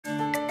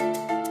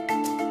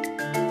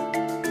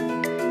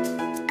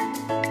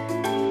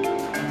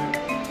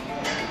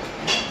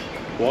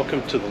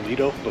Welcome to the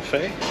Lido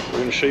buffet. We're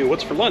going to show you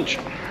what's for lunch.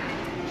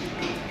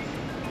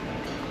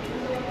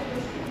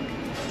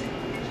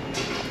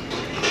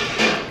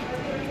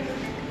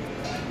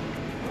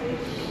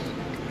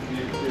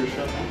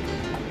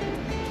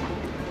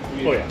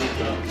 Oh yeah.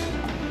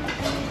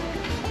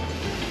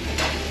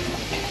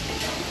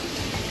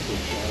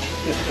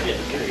 Yeah,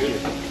 very good.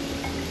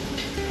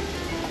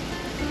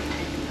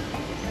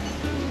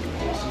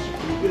 This is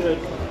pretty good.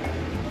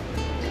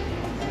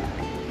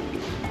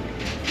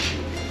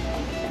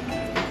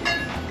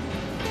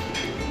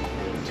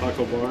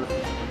 Taco bar.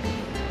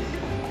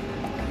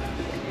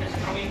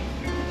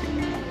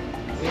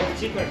 We have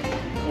chicken.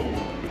 Cool.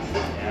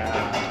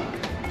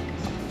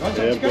 Yeah.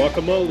 They have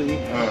guacamole.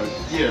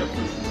 Yeah.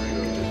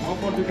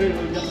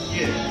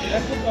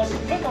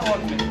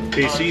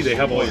 KC, they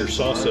have all your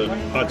salsa,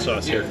 hot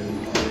sauce here.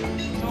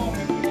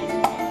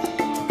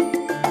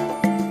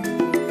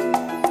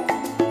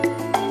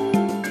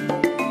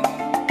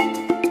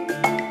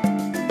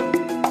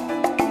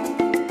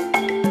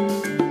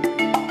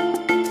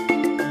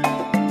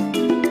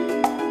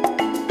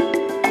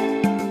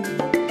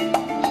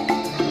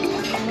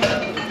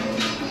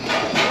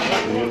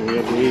 And we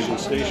have the Asian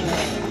station.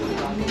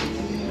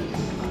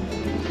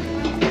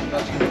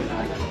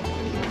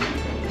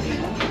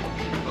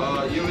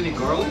 You have any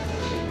garlic?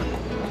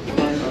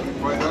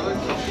 Fried garlic?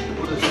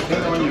 What is it?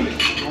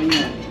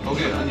 Onion.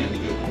 Okay, onion.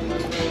 Good.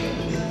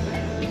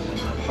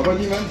 How about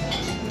you, man?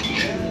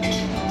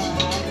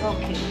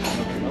 Okay.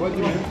 How about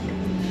you, man?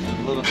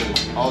 A little bit.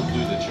 I'll do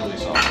the chili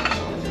sauce.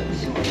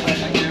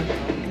 Thank you.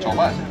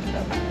 정말.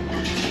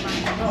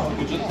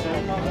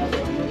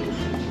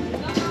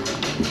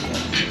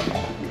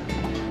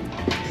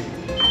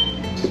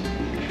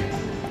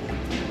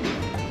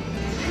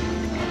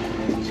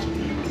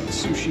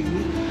 Sushi.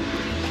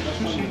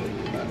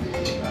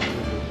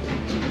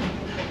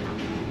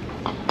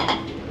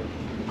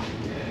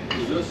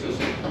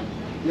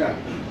 Yeah,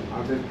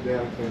 I think they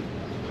have to.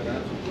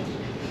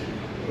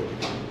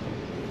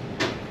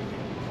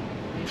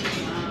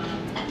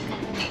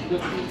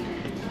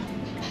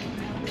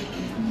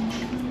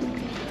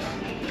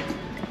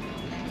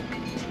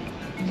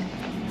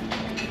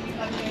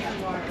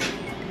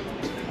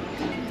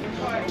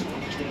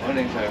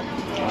 Morning, sir.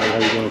 Hi, how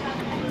you doing?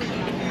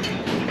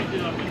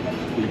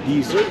 The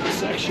dessert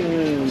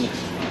section.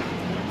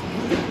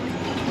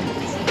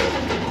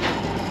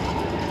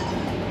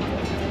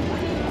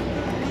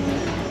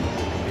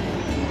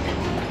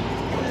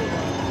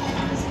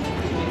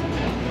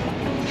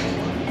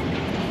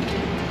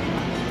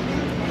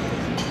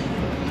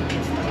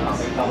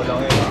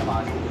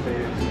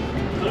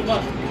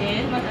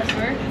 And what else,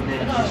 sir?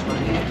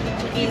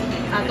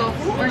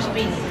 Tofu or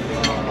space?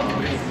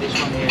 This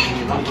one here is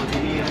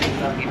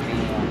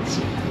beans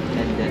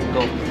and then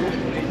tofu.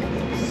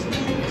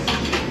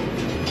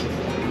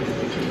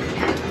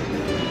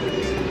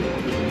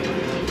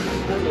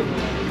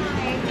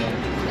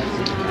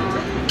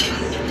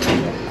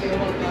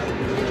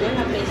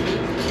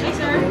 Hi,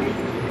 sir.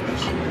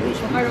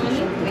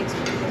 Macaroni.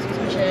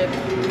 Chef.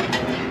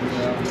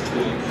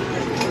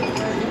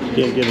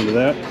 Can't get into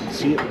that.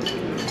 See it?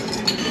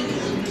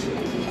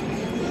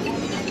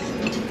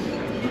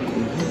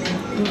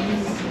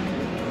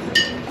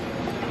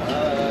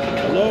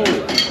 Hello.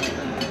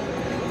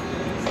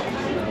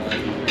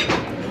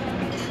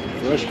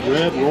 Fresh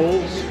bread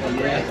rolls.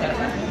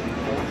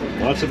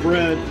 Lots of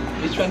bread.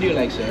 Which one do you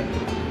like, sir?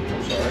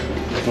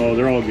 Oh,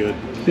 they're all good.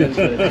 That's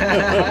good.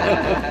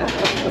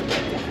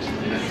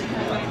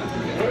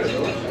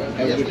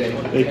 Have a good day.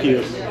 Thank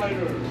you.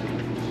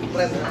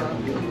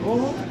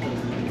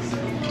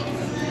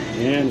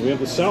 And we have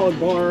the salad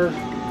bar.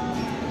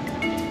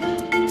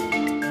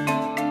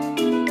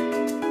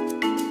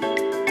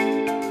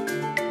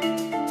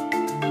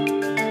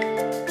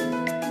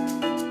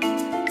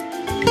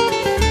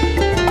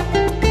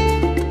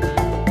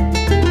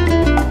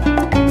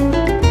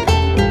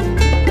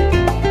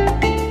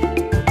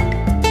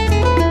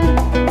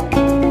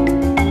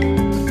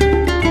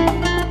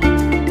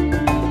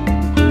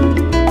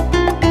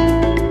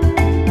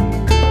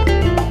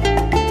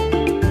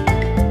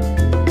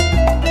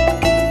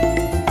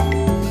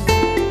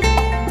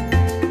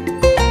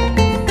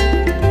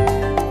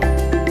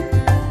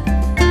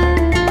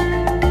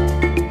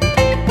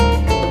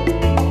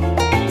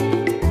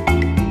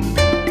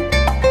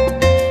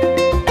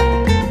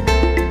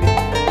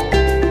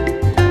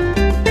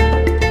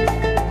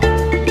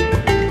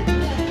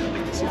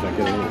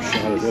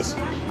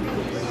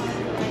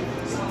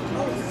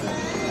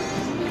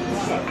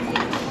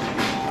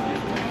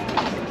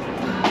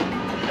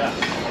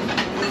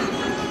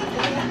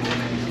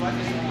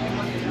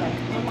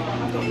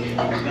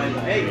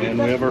 And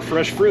we have our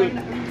fresh fruit.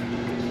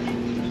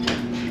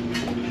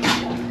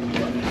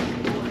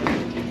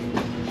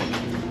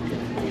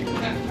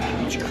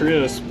 Each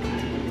crisp.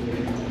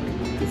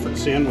 Different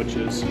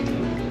sandwiches.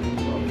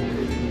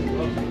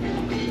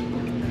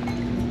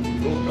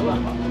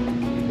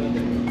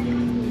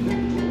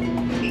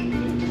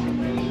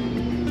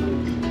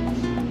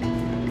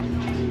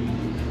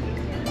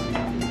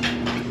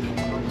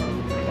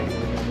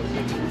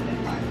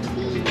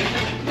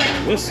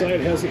 This side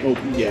hasn't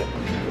opened yet.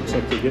 Looks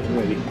like they're getting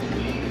ready.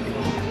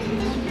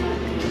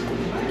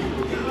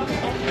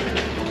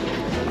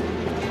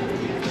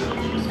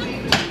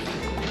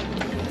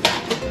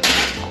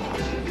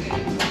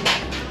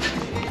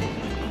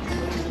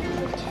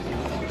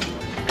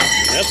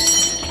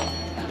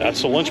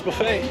 That's the lunch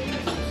buffet.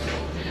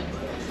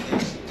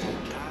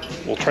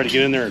 We'll try to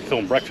get in there and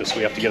film breakfast.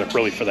 We have to get up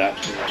early for that.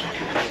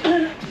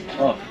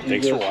 Oh,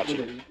 Thanks for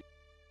watching.